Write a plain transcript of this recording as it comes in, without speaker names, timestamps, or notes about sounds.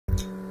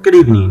Good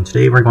evening.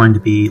 Today we're going to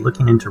be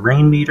looking into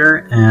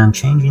Rainmeter and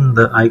changing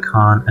the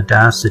icon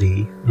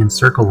Audacity in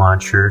Circle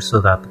Launcher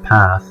so that the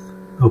path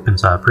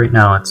opens up. Right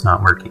now it's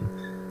not working.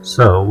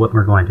 So what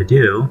we're going to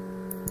do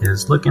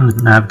is look in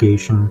the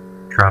navigation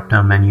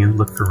drop-down menu,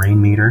 look for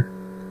Rainmeter,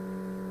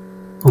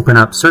 open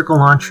up Circle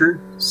Launcher,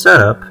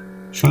 Setup,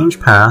 Change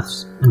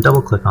Paths, and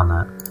double-click on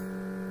that.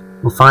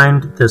 We'll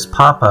find this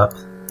pop-up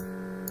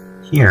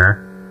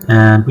here,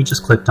 and we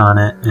just clicked on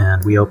it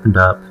and we opened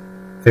up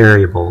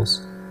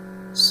Variables.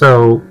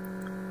 So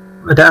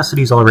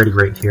Audacity is already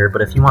right here,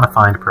 but if you want to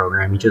find a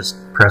program, you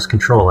just press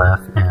Control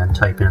F and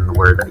type in the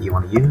word that you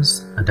want to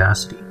use,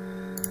 Audacity.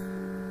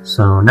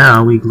 So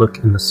now we look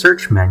in the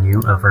search menu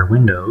of our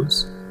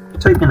Windows,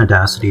 type in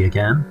Audacity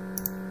again,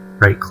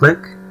 right-click,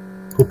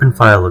 open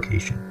file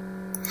location.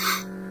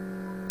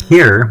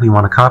 Here we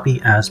want to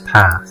copy as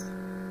path,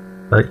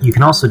 but you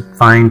can also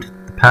find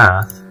the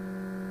path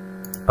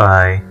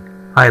by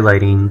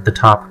highlighting the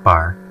top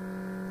bar.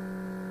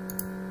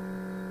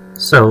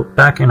 So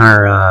back in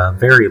our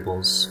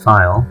variables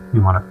file, we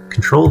want to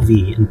Control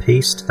V and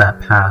paste that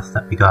path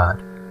that we got.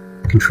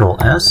 Control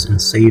S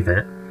and save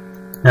it.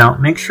 Now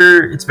make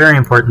sure it's very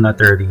important that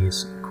there are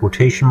these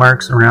quotation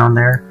marks around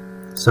there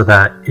so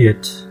that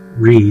it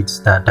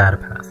reads that data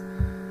path.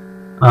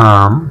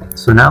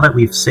 So now that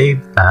we've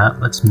saved that,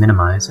 let's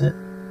minimize it.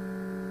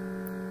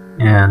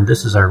 And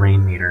this is our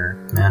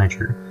Rainmeter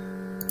manager.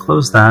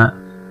 Close that.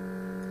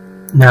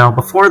 Now,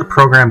 before the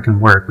program can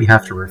work, we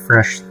have to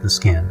refresh the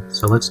skin.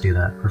 So let's do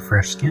that.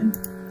 Refresh skin,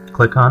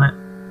 click on it,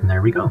 and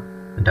there we go.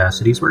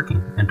 Audacity's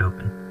working and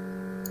open.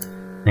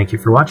 Thank you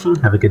for watching.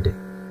 Have a good day.